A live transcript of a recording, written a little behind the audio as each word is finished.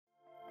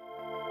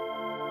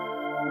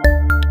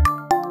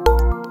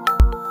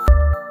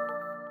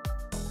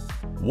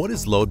What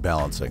is load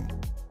balancing?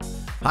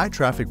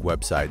 High-traffic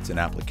websites and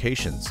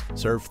applications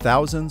serve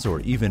thousands or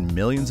even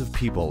millions of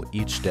people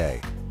each day.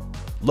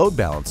 Load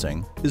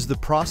balancing is the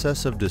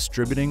process of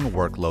distributing a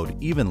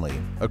workload evenly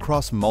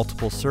across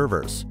multiple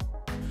servers.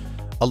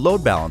 A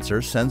load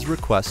balancer sends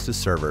requests to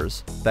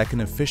servers that can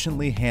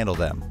efficiently handle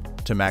them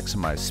to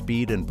maximize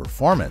speed and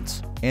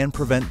performance and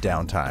prevent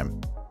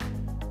downtime.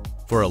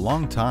 For a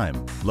long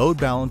time, load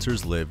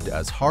balancers lived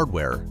as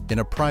hardware in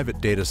a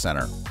private data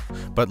center,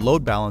 but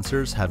load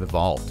balancers have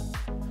evolved.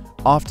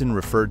 Often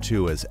referred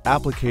to as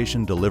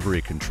Application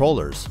Delivery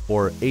Controllers,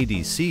 or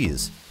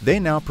ADCs, they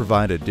now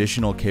provide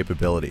additional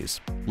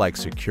capabilities like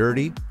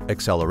security,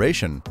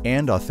 acceleration,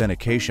 and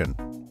authentication,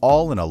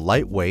 all in a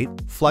lightweight,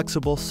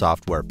 flexible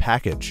software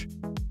package.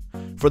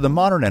 For the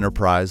modern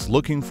enterprise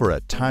looking for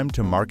a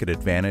time-to-market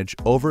advantage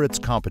over its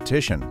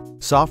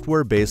competition,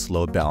 software-based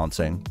load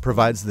balancing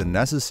provides the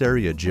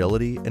necessary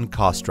agility and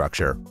cost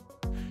structure.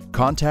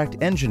 Contact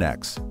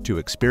NGINX to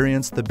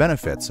experience the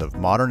benefits of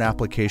modern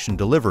application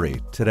delivery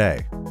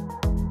today.